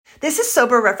This is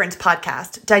Sober Reference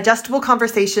Podcast, digestible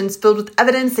conversations filled with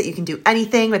evidence that you can do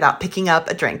anything without picking up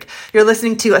a drink. You're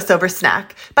listening to a sober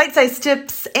snack, bite-sized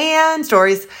tips and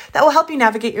stories that will help you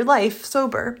navigate your life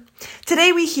sober.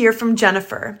 Today we hear from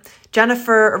Jennifer.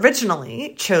 Jennifer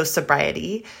originally chose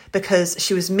sobriety because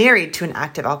she was married to an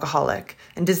active alcoholic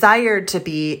and desired to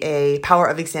be a power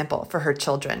of example for her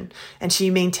children. And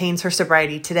she maintains her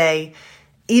sobriety today,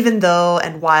 even though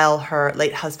and while her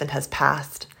late husband has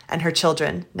passed and her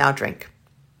children now drink.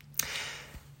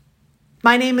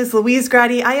 My name is Louise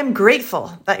Grady. I am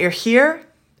grateful that you're here.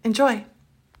 Enjoy.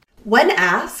 When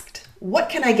asked, what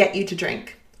can I get you to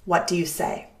drink? What do you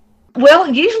say?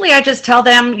 Well, usually I just tell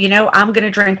them, I'm going to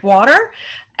drink water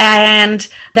and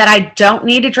that I don't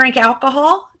need to drink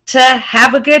alcohol to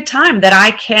have a good time, that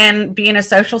I can be in a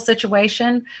social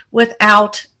situation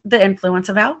without the influence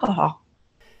of alcohol.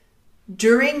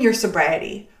 During your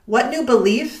sobriety, what new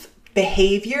belief,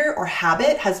 behavior, or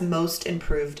habit has most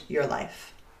improved your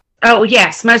life? Oh,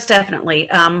 yes, most definitely.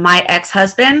 My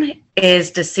ex-husband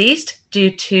is deceased due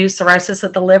to cirrhosis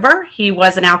of the liver. He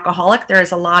was an alcoholic. There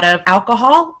is a lot of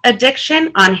alcohol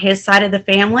addiction on his side of the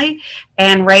family.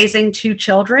 And raising two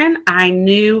children, I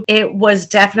knew it was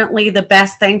definitely the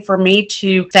best thing for me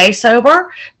to stay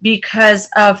sober because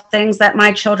of things that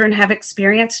my children have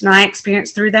experienced and I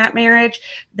experienced through that marriage,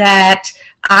 that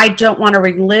I don't want to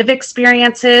relive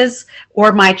experiences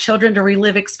or my children to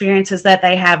relive experiences that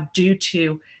they have due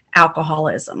to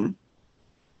alcoholism.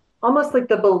 Almost like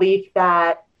the belief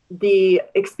that the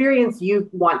experience you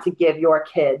want to give your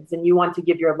kids and you want to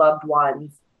give your loved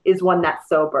ones is one that's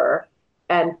sober.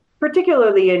 And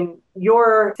particularly in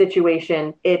your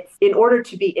situation, it's in order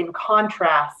to be in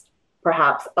contrast,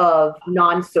 perhaps, of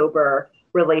non-sober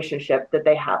relationship that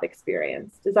they have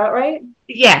experienced. Is that right?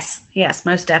 Yes,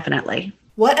 most definitely.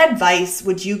 What advice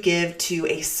would you give to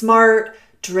a smart,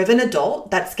 driven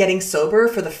adult that's getting sober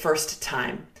for the first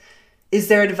time? Is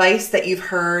there advice that you've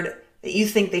heard that you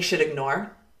think they should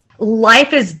ignore?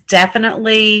 Life is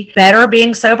definitely better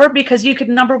being sober because you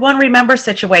can, number one, remember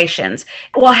situations.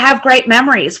 Well, have great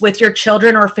memories with your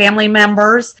children or family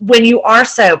members when you are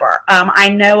sober. I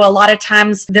know a lot of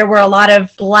times there were a lot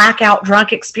of blackout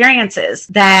drunk experiences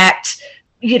that,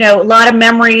 a lot of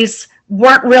memories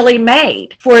weren't really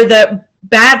made. For the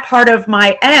bad part of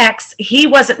my ex, he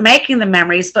wasn't making the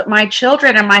memories, but my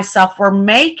children and myself were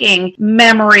making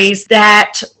memories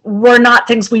that were not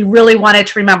things we really wanted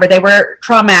to remember. They were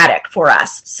traumatic for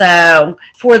us. So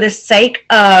for the sake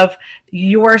of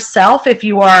yourself, if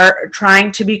you are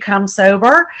trying to become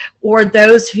sober, or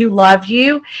those who love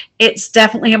you, it's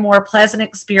definitely a more pleasant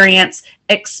experience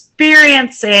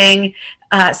experiencing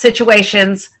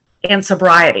situations in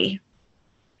sobriety.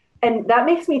 And that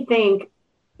makes me think,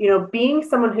 being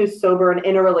someone who's sober and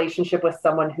in a relationship with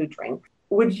someone who drinks,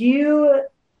 would you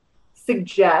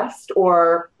suggest,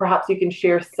 or perhaps you can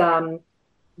share some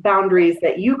boundaries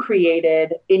that you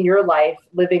created in your life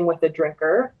living with a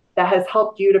drinker that has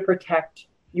helped you to protect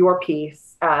your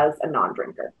peace as a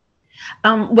non-drinker?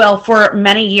 Well, for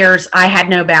many years, I had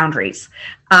no boundaries.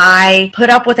 I put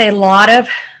up with a lot of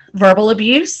verbal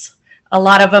abuse, a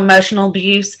lot of emotional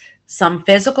abuse, some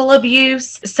physical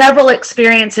abuse, several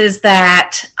experiences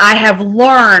that I have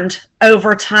learned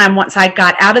over time once I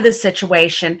got out of this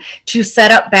situation to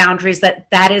set up boundaries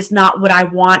that is not what I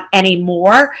want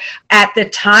anymore. At the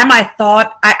time, I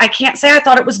thought, I can't say I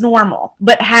thought it was normal,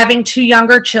 but having two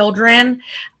younger children,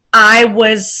 I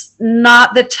was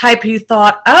not the type who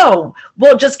thought, oh,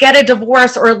 well, just get a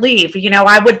divorce or leave.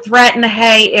 I would threaten,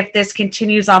 hey, if this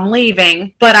continues, I'm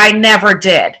leaving, but I never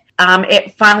did.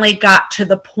 It finally got to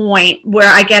the point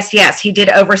where I guess, yes, he did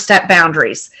overstep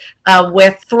boundaries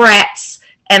with threats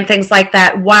and things like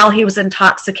that while he was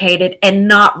intoxicated and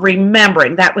not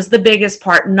remembering. That was the biggest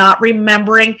part, not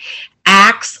remembering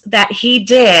acts that he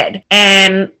did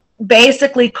and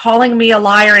basically calling me a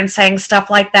liar and saying stuff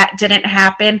like that didn't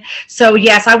happen. So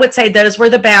yes, I would say those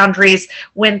were the boundaries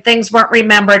when things weren't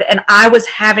remembered and I was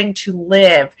having to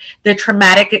live the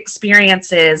traumatic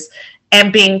experiences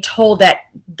and being told that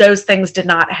those things did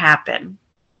not happen.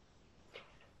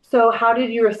 So how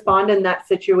did you respond in that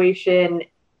situation,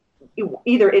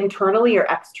 either internally or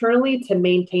externally, to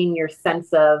maintain your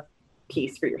sense of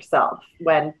peace for yourself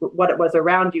when what it was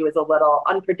around you is a little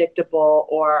unpredictable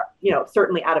or,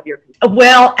 certainly out of your control?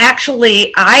 Well,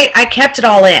 actually, I kept it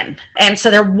all in. And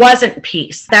so there wasn't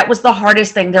peace. That was the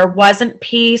hardest thing. There wasn't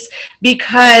peace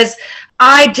because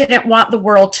I didn't want the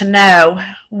world to know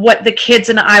what the kids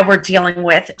and I were dealing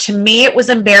with. To me, it was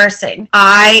embarrassing.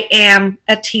 I am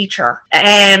a teacher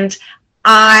and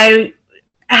I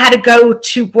had to go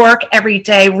to work every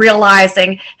day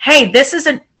realizing, hey, this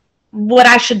isn't what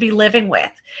I should be living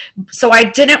with. So I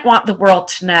didn't want the world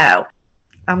to know.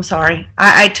 I'm sorry.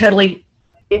 I totally.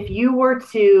 If you were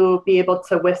to be able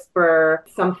to whisper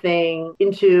something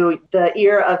into the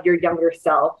ear of your younger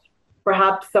self,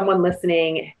 perhaps someone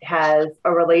listening has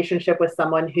a relationship with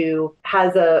someone who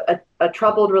has a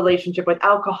troubled relationship with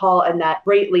alcohol, and that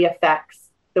greatly affects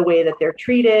the way that they're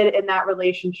treated in that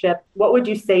relationship, what would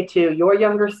you say to your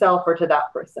younger self or to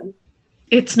that person?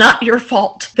 It's not your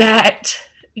fault that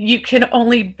you can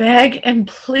only beg and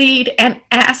plead and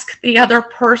ask the other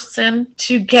person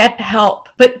to get help,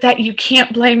 but that you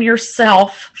can't blame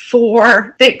yourself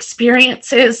for the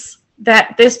experiences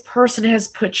that this person has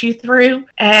put you through,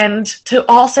 and to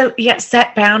also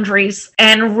set boundaries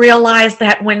and realize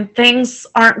that when things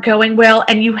aren't going well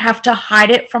and you have to hide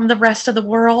it from the rest of the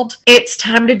world, it's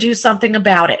time to do something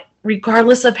about it.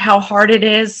 Regardless of how hard it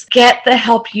is, get the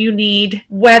help you need,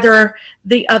 whether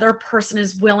the other person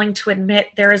is willing to admit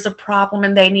there is a problem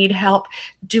and they need help.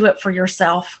 Do it for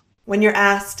yourself. When you're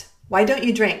asked, why don't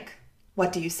you drink?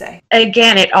 What do you say?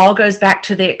 Again, it all goes back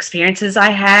to the experiences I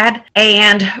had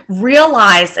and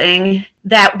realizing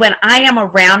that when I am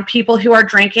around people who are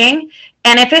drinking,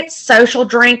 and if it's social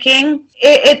drinking,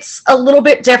 it's a little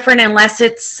bit different unless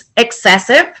it's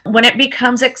excessive. When it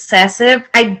becomes excessive,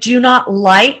 I do not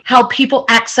like how people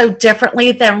act so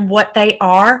differently than what they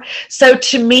are. So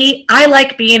to me, I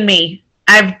like being me.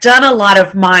 I've done a lot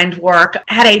of mind work,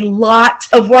 had a lot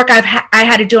of work I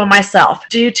had to do on myself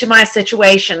due to my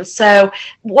situation. So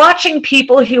watching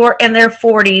people who are in their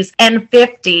 40s and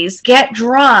 50s get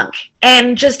drunk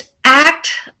and just act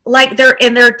like they're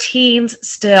in their teens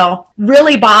still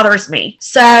really bothers me.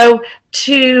 So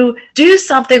to do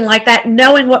something like that,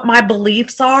 knowing what my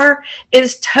beliefs are,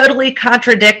 is totally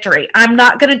contradictory. I'm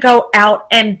not going to go out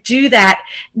and do that,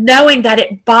 knowing that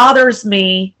it bothers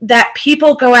me that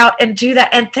people go out and do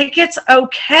that and think it's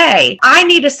okay. I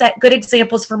need to set good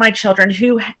examples for my children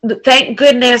who, thank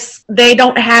goodness, they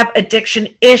don't have addiction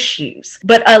issues,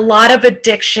 but a lot of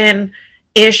addiction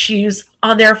issues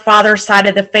on their father's side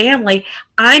of the family.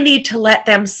 I need to let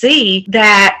them see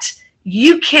that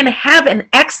you can have an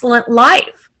excellent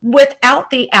life without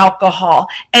the alcohol,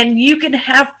 and you can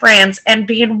have friends and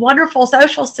be in wonderful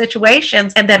social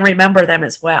situations and then remember them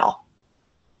as well.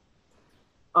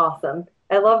 Awesome.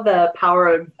 I love the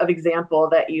power of example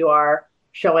that you are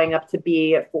showing up to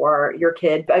be for your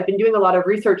kids. I've been doing a lot of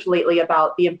research lately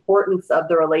about the importance of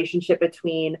the relationship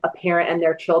between a parent and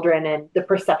their children, and the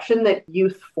perception that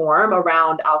youth form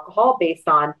around alcohol based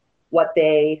on what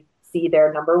they see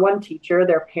their number one teacher,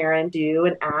 their parent, do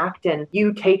and act, and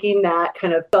you taking that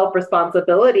kind of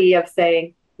self-responsibility of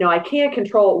saying, no, I can't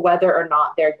control whether or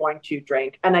not they're going to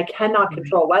drink, and I cannot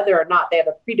control whether or not they have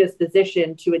a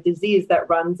predisposition to a disease that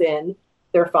runs in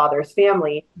their father's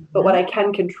family. But what I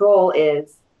can control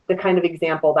is the kind of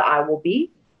example that I will be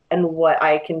and what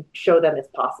I can show them is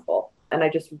possible. And I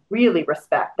just really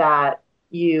respect that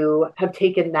you have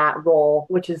taken that role,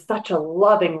 which is such a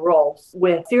loving role,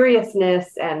 with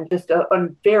seriousness and just a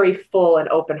very full and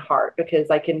open heart, because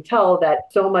I can tell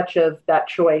that so much of that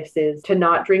choice is to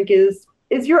not drink is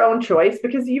your own choice,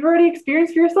 because you've already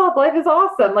experienced for yourself. Life is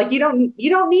awesome. Like you don't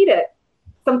need it.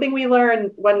 Something we learn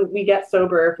when we get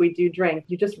sober, if we do drink,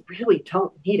 you just really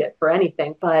don't need it for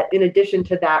anything. But in addition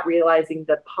to that, realizing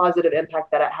the positive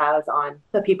impact that it has on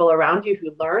the people around you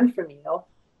who learn from you,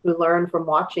 who learn from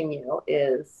watching you,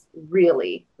 is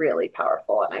really, really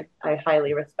powerful. And I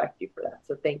highly respect you for that.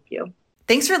 So thank you.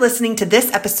 Thanks for listening to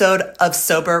this episode of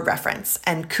Sober Reference.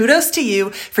 And kudos to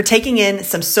you for taking in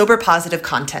some sober positive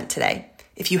content today.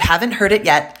 If you haven't heard it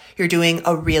yet, you're doing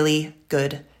a really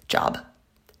good job.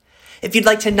 If you'd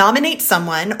like to nominate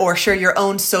someone or share your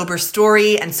own sober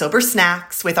story and sober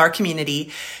snacks with our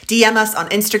community, DM us on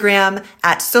Instagram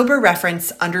at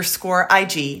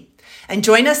soberreference_IG and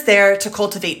join us there to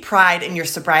cultivate pride in your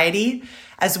sobriety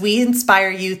as we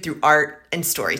inspire you through art and storytelling.